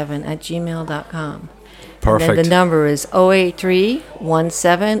 WILLOW7@gmail.com. Perfect. And then the number is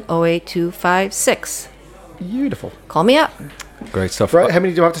 083-1708-256. Beautiful. Call me up. Great stuff. Right, how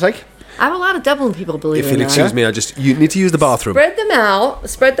many do you have to take? I have a lot of Dublin people, believe If it or you'll not. excuse me, you need to use the bathroom. Spread them out.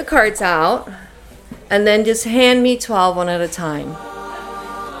 Spread the cards out. and then just hand me 12 one at a time.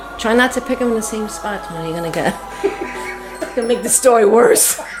 Try not to pick them in the same spot, Tony. You're going to get... It's going to make the story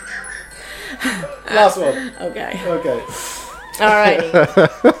worse. Last one. Okay. All righty.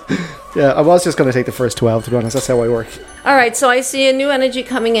 Yeah, I was just going to take the first 12, to be honest. That's how I work. All right, so I see a new energy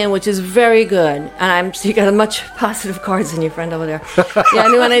coming in, which is very good. And you got a much positive cards than your friend over there. Yeah,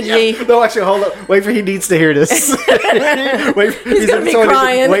 new energy. No, actually, hold on. Wait for he needs to hear this. He's going to be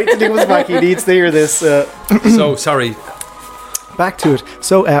crying. Wait till he comes back. He needs to hear this. So, sorry. Back to it.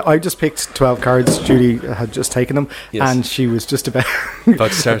 So I just picked 12 cards. Judi had just taken them, and she was just about to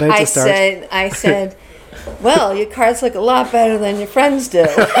start. I said, well, your cards look a lot better than your friends do.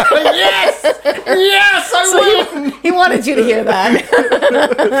 Yes, I win. He wanted you to hear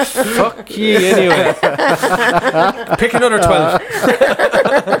that. Fuck you anyway. Pick another 12.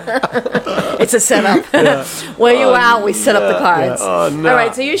 It's a setup. Yeah. Where you out, we set up the cards. Yeah. Oh, no. All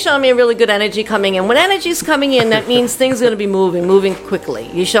right, so you're showing me a really good energy coming in. When energy's coming in, that means things are going to be moving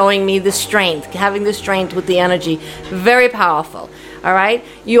quickly. You're showing me the strength, having the strength with the energy. Very powerful. All right?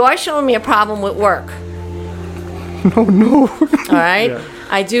 You are showing me a problem with work. Oh, no. All right? Yeah.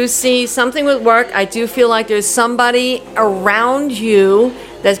 I do see something with work. I do feel like there's somebody around you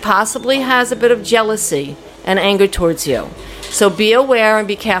that possibly has a bit of jealousy and anger towards you. So be aware and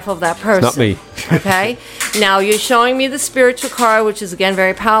be careful of that person. It's not me. Okay? Now, you're showing me the spiritual card, which is, again,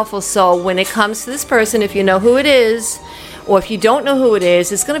 very powerful. So when it comes to this person, if you know who it is, or if you don't know who it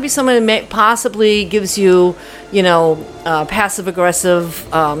is, it's going to be someone that possibly gives you, passive-aggressive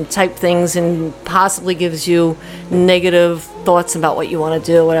type things and possibly gives you negative thoughts about what you want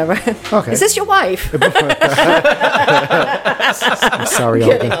to do, whatever. Okay. Is this your wife? I'm sorry,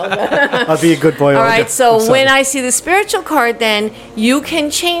 Olga. I'll be a good boy, All Olga. right, so when I see the spiritual card, then you can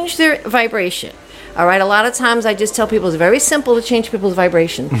change their vibration. All right, a lot of times I just tell people it's very simple to change people's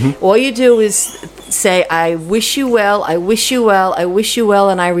vibration. Mm-hmm. All you do is say, I wish you well, I wish you well, I wish you well,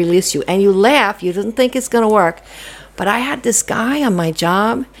 and I release you. And you laugh, you don't think it's going to work. But I had this guy on my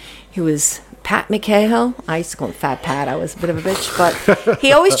job, he was Pat McCahill. I used to call him Fat Pat, I was a bit of a bitch. But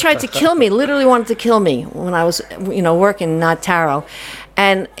he always tried to kill me, literally wanted to kill me when I was, working, not tarot.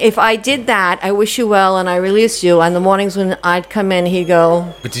 And if I did that, I wish you well and I release you. On the mornings when I'd come in, he'd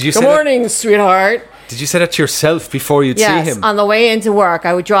go, but did you good morning, sweetheart. Did you say that to yourself before you'd see him? Yes, on the way into work,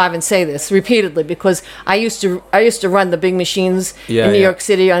 I would drive and say this repeatedly because I used to run the big machines in New York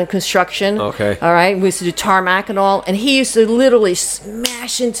City on construction. Okay. All right, we used to do tarmac and all, and he used to literally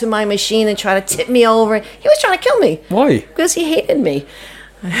smash into my machine and try to tip me over. He was trying to kill me. Why? Because he hated me.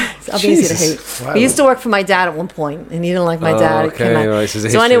 It's easy to hate. Wow. He used to work for my dad at one point, and he didn't like my dad. Okay, right.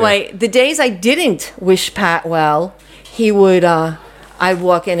 So anyway, the days I didn't wish Pat well, he would. I'd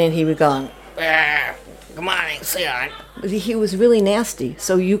walk in and he would go, "Good morning, sweetheart." He was really nasty,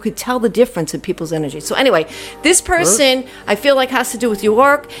 so you could tell the difference in people's energy. So anyway, this person, I feel like, has to do with your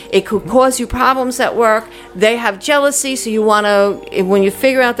work. It could cause you problems at work. They have jealousy, so you want to, when you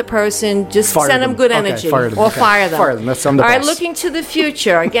figure out the person, just send them good energy. Fire them. Fire them. Fire them. That's on the All boss. right, looking to the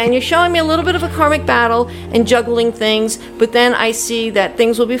future. Again, you're showing me a little bit of a karmic battle and juggling things, but then I see that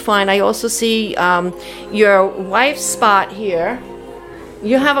things will be fine. I also see your wife's spot here.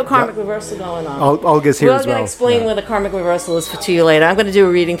 You have a karmic reversal going on. Olga's here as well. We're going to explain where the karmic reversal is to you later. I'm going to do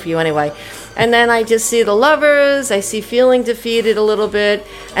a reading for you anyway. And then I just see the lovers. I see feeling defeated a little bit.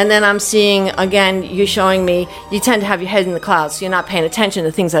 And then I'm seeing, again, you're showing me, you tend to have your head in the clouds, so you're not paying attention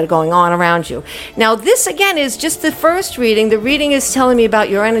to things that are going on around you. Now, this, again, is just the first reading. The reading is telling me about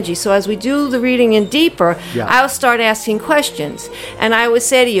your energy. So as we do the reading in deeper, I'll start asking questions. And I would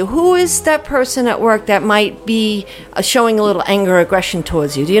say to you, who is that person at work that might be showing a little anger or aggression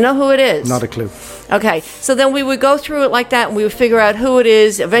towards you? Do you know who it is? Not a clue. Okay, so then we would go through it like that, and we would figure out who it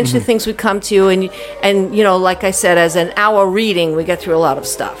is. Eventually, things would come to you, and like I said, as an hour reading, we get through a lot of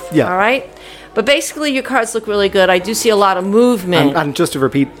stuff. Yeah. All right? But basically, your cards look really good. I do see a lot of movement. And just to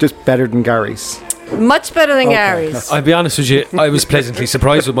repeat, just better than Gary's. Much better than Gary's. I'll be honest with you, I was pleasantly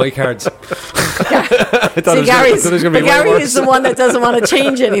surprised with my cards. Gary is the one that doesn't want to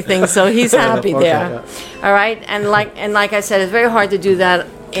change anything, so he's happy there. All right, and like I said, it's very hard to do that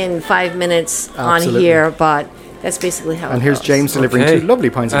in 5 minutes on here, but that's basically how. And here's goes. James delivering 2 lovely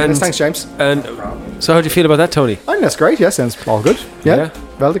points. Thanks, James. And so, how do you feel about that, Tony? I think that's great. Yeah, sounds all good. Yeah.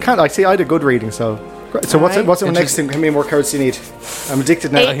 Well, I had a good reading, so. So what's the next thing? How many more cards do you need? I'm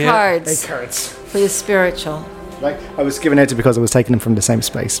addicted now. 8 cards. 8 cards. For your spiritual. Like, I was giving it because I was taking them from the same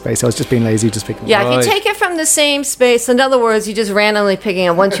space. I was just being lazy, just picking them. Yeah, if you take it from the same space, in other words, you're just randomly picking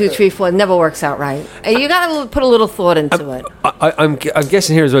up 1, 2, 3, 4. It never works out right. You got to put a little thought into it. I'm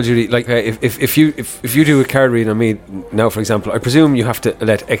guessing here as well, Judy. Like, if you do a card reading on me now, for example, I presume you have to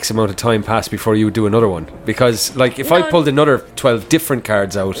let X amount of time pass before you do another one. Because, like, if I pulled another 12 different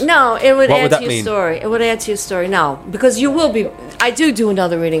cards out, no, it would add to your mean? story. It would add to your story. No, because you will be. I do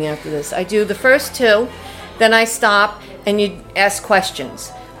another reading after this. I do the first 2, then I stop. And you ask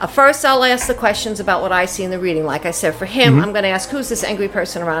questions. First, I'll ask the questions about what I see in the reading. Like I said, for him, I'm going to ask who's this angry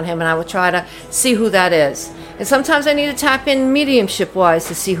person around him, and I will try to see who that is. And sometimes I need to tap in mediumship-wise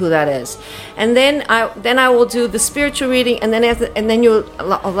to see who that is. And then I will do the spiritual reading, and then you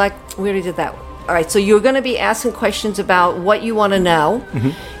like we already did that. All right, so you're going to be asking questions about what you want to know.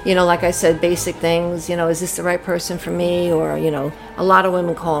 You know, like I said, basic things. You know, is this the right person for me? Or, you know, a lot of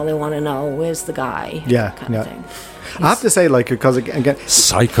women call and they want to know, where's the guy? Yeah, kind of thing. I have to say, like, because again,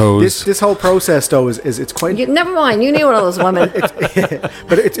 psychos. This whole process though is it's quite. Never mind, you knew one of those women.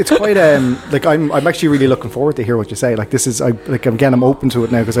 But it's quite like I'm actually really looking forward to hear what you say. Like, this is I'm open to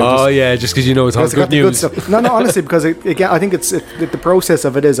it now because. Just because you know it's all good news. No, honestly, because again, I think the process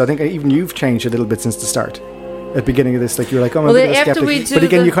of it is. I think even you've changed a little bit since the start. At the beginning of this, like, you're like, oh, I'm a bit skeptic. But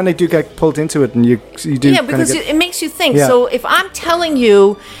again, you kind of do get pulled into it, and you do. Yeah, because it makes you think. Yeah. So if I'm telling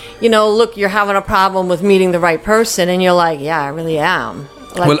you, you know, look, you're having a problem with meeting the right person, and you're like, yeah, I really am.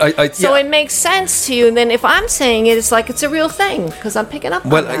 Like, it makes sense to you. And then if I'm saying it, it's like it's a real thing because I'm picking up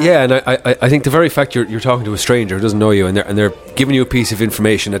on that. Yeah, and I think the very fact you're talking to a stranger who doesn't know you and they're giving you a piece of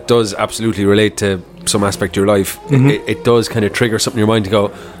information that does absolutely relate to some aspect of your life, it does kind of trigger something in your mind to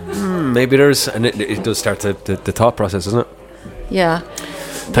go, maybe there's, and it does start the thought process, doesn't it? Yeah.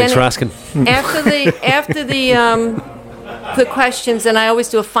 Thanks for asking. After the questions, and I always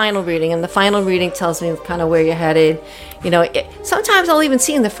do a final reading, and the final reading tells me kind of where you're headed. You know, sometimes I'll even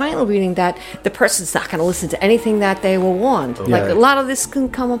see in the final reading that the person's not going to listen to anything that they were warned. Yeah. Like, a lot of this can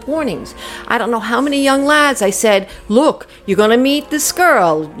come up warnings. I don't know how many young lads I said, look, you're going to meet this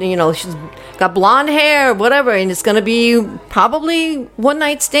girl, you know, she's got blonde hair, whatever, and it's going to be probably one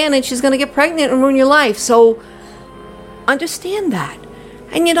night stand, and she's going to get pregnant and ruin your life. So understand that.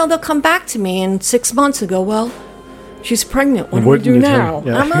 And, you know, they'll come back to me in 6 months and go, well, she's pregnant. What do we do now?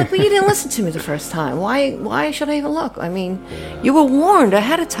 Yeah. I'm like, well, you didn't listen to me the first time. Why should I even look? I mean, you were warned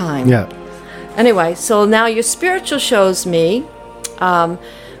ahead of time. Yeah. Anyway, so now your spiritual shows me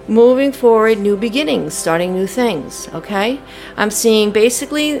moving forward, new beginnings, starting new things, okay? I'm seeing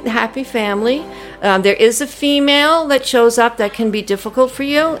basically happy family. There is a female that shows up that can be difficult for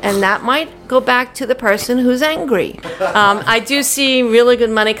you, and that might go back to the person who's angry. I do see really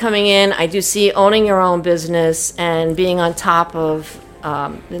good money coming in. I do see owning your own business and being on top of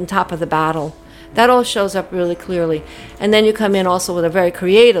the battle. That all shows up really clearly. And then you come in also with a very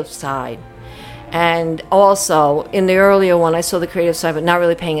creative side. And also, in the earlier one, I saw the creative side, but not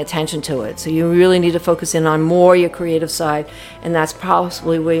really paying attention to it. So you really need to focus in on more your creative side, and that's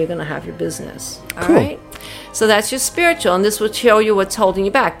possibly where you're going to have your business. All right? So that's your spiritual, and this will show you what's holding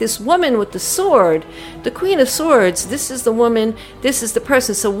you back. This woman with the sword, the Queen of Swords, this is the woman, this is the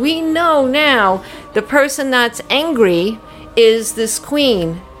person. So we know now the person that's angry is this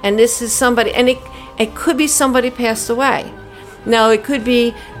queen, and this is somebody, and it could be somebody passed away. Now, it could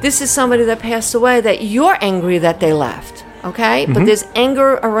be, this is somebody that passed away that you're angry that they left, okay? Mm-hmm. But there's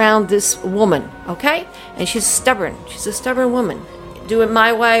anger around this woman, okay? And she's stubborn. She's a stubborn woman. Do it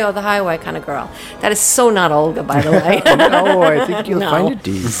my way or the highway kind of girl. That is so not Olga, by the way. No, I think you'll find it,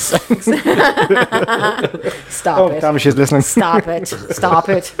 Dee. Stop it. Damn, she's listening. Stop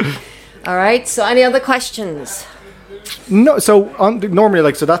it. All right, so any other questions? No, so normally,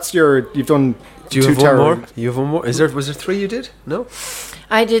 like, so that's you've done... Do you have one more? You have one more? Was there 3 you did? No?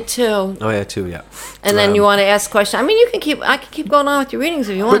 I did 2. Oh yeah, 2, yeah. And then you want to ask questions. I mean, I can keep going on with your readings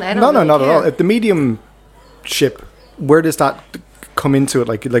if you want. I don't not at all. If the mediumship, where does that come into it?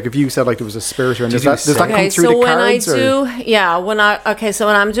 Like if you said like there was a spirit, and does that come through the cards? So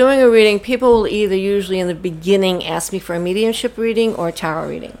when I'm doing a reading, people will either usually in the beginning ask me for a mediumship reading or a tarot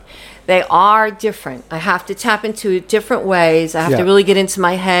reading. They are different. I have to tap into it different ways. I have to really get into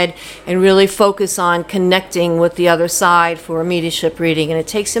my head and really focus on connecting with the other side for a mediumship reading, and it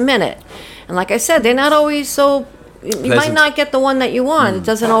takes a minute. And like I said, they're not always so... You might not get the one that you want. It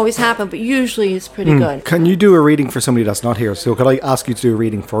doesn't always happen, but usually it's pretty good. Can you do a reading for somebody that's not here? So could I ask you to do a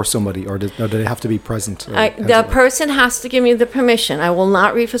reading for somebody, or do they have to be present? The person has to give me the permission. I will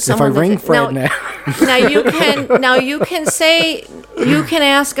not read for someone. If I ring Fred now you can say, you can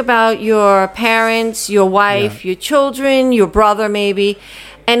ask about your parents, your wife, your children, your brother maybe,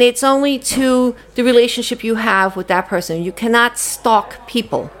 And it's only to the relationship you have with that person. You cannot stalk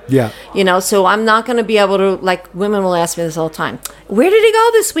people. Yeah. You know, so I'm not going to be able to, like, women will ask me this all the time. Where did he go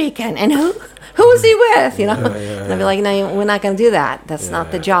this weekend? And who was he with? You know? And I'll be like, no, we're not going to do that. That's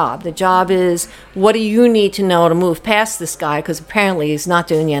not the job. The job is, what do you need to know to move past this guy? Because apparently he's not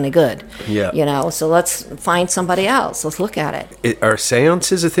doing you any good. Yeah. You know, so let's find somebody else. Let's look at it. Are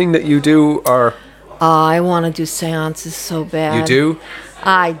seances a thing that you do, or? I want to do seances so bad. You do?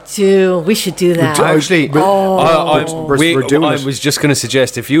 I do. We should do that. Actually, we're doing I it. was just going to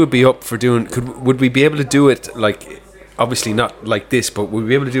suggest, if you would be up for doing, would we be able to do it, like, obviously not like this, but would we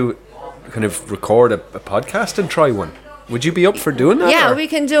be able to do, kind of record a podcast and try one? Would you be up for doing that? Yeah, or? we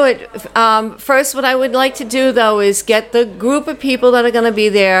can do it. First, what I would like to do, though, is get the group of people that are going to be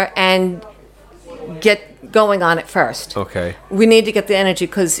there and get going on it first. Okay. We need to get the energy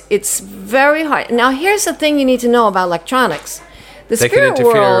because it's very hard. Now, here's the thing you need to know about electronics. The They can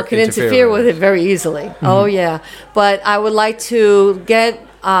spirit world can interfere interfere with with it very easily. Mm-hmm. Oh, yeah. But I would like to get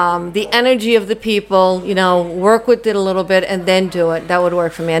the energy of the people, you know, work with it a little bit and then do it. That would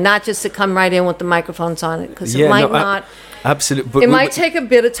work for me. And not just to come right in with the microphones on it because it might not... Absolutely. It might take a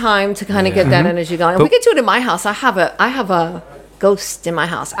bit of time to kind of get that energy going. And we could do it in my house. I have a ghost in my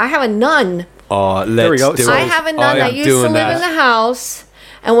house. I have a nun. Oh, There we let's go. do So it. I have a nun that used to live in the house.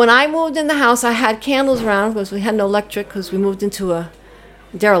 And when I moved in the house, I had candles around because we had no electric because we moved into a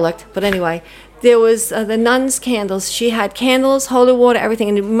derelict. But anyway, there was the nun's candles. She had candles, holy water, everything.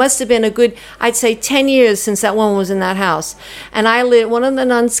 And it must have been a good, I'd say 10 years since that woman was in that house. And I lit one of the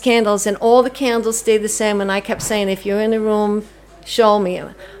nun's candles and all the candles stayed the same. And I kept saying, if you're in the room, show me.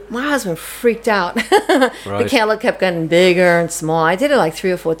 My husband freaked out. The candle kept getting bigger and small. I did it like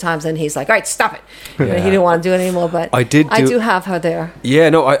 3 or 4 times, and he's like, "All right, stop it." You know, he didn't want to do it anymore. But I do have her there. Yeah,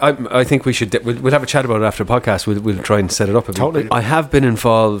 no, I think we should. We'll have a chat about it after the podcast. We'll try and set it up a bit. Totally. I have been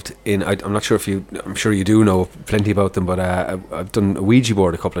involved in. I'm not sure if you. I'm sure you do know plenty about them, but I've done a Ouija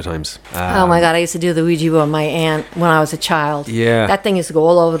board a couple of times. Oh my God! I used to do the Ouija board with my aunt when I was a child. Yeah, that thing used to go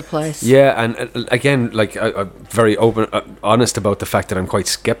all over the place. Yeah, and again, like I'm very open, honest about the fact that I'm quite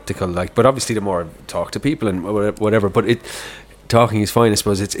skeptical. Like, but obviously, the more I talk to people and whatever, but talking is fine. I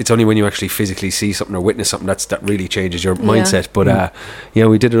suppose it's only when you actually physically see something or witness something that really changes your mindset. But yeah,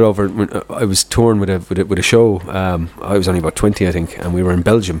 we did it over. I was touring with a show. I was only about 20, I think, and we were in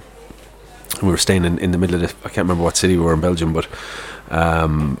Belgium. And we were staying in the middle of I can't remember what city we were in Belgium, but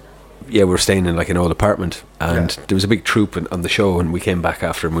yeah, we were staying in like an old apartment, and there was a big troupe on the show, and we came back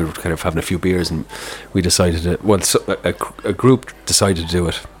after, and we were kind of having a few beers, and we decided a group decided to do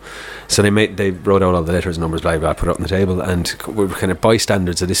it. So they wrote out all the letters, numbers, blah blah, put it up on the table, and we were kind of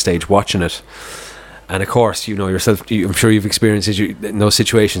bystanders at this stage watching it. And of course, you know yourself, I'm sure you've experienced it in those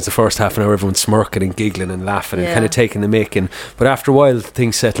situations. The first half an hour, everyone's smirking and giggling and laughing and kind of taking the mick. But after a while,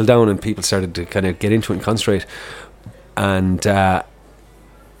 things settled down and people started to kind of get into it and concentrate. And the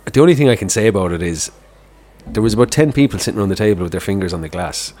only thing I can say about it is there was about 10 people sitting around the table with their fingers on the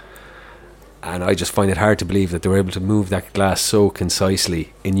glass. And I just find it hard to believe that they were able to move that glass so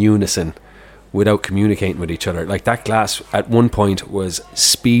concisely in unison without communicating with each other. Like that glass at one point was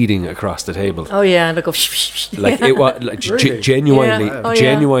speeding across the table. Oh yeah, and go like it was like really? genuinely,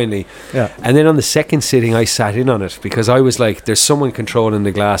 genuinely. Yeah. And then on the second sitting, I sat in on it because I was like, "There's someone controlling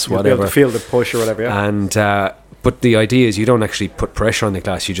the glass, You'll whatever." Be able to feel the push or whatever. Yeah. And but the idea is you don't actually put pressure on the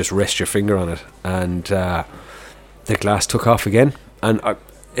glass; you just rest your finger on it, and the glass took off again, and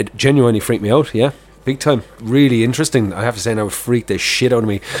it genuinely freaked me out. Yeah. Big time, really interesting. I have to say, now it freaked the shit out of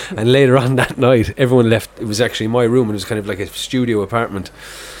me. And later on that night, everyone left. It was actually my room, and it was kind of like a studio apartment.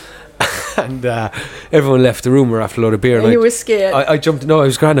 And everyone left the room. We were after a load of beer, and you were scared. I jumped. No, I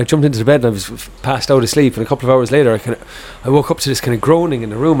was grand. I jumped into the bed, and I was passed out asleep. And a couple of hours later, I woke up to this kind of groaning in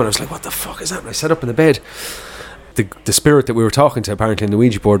the room, and I was like, "What the fuck is that?" And I sat up in the bed. The spirit that we were talking to, apparently in the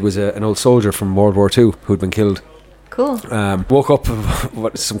Ouija board, was an old soldier from World War II who'd been killed. Cool. Woke up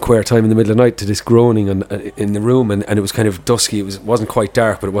some queer time in the middle of the night to this groaning in the room, and it was kind of dusky. It wasn't quite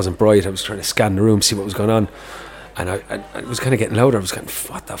dark, but it wasn't bright. I was trying to scan the room, see what was going on, and I was kind of getting louder. I was going,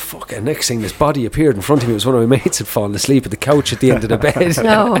 "What the fuck?" And next thing, this body appeared in front of me. It was one of my mates had fallen asleep at the couch at the end of the bed.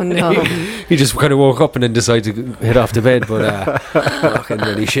 No. He just kind of woke up and then decided to head off to bed, but I can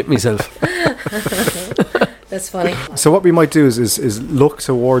really shit myself. That's funny. So what we might do is look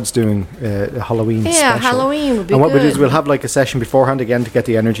towards doing a Halloween special. Yeah, Halloween would be And what good. we'll do is we'll have like a session beforehand again to get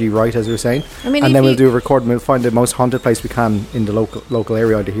the energy right, as we were saying. I mean, and then we'll do a record, and we'll find the most haunted place we can in the local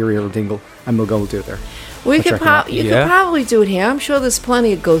area, the Hero Dingle, and we'll go do it there. You could probably do it here. I'm sure there's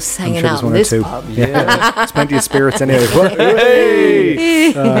plenty of ghosts hanging out in this pub. Yeah, there's plenty of spirits anyway.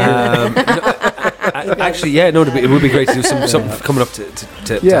 Actually, yeah, no, it would be great to do something coming up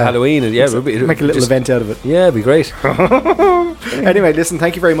to Halloween, and it would be make a little event out of it. Yeah, it'd be great. Anyway, listen,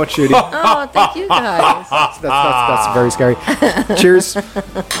 thank you very much, Judi. Oh, thank you guys. That's very scary. Cheers.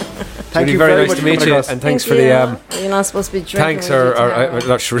 Thank Judi, you very very nice much to meet for you, coming across. and thanks Thank for the you. You're not supposed to be drinking. thanks. Or I'm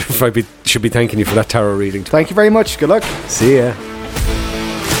not sure if I should be thanking you for that tarot reading. Thank you very much. Good luck. See ya.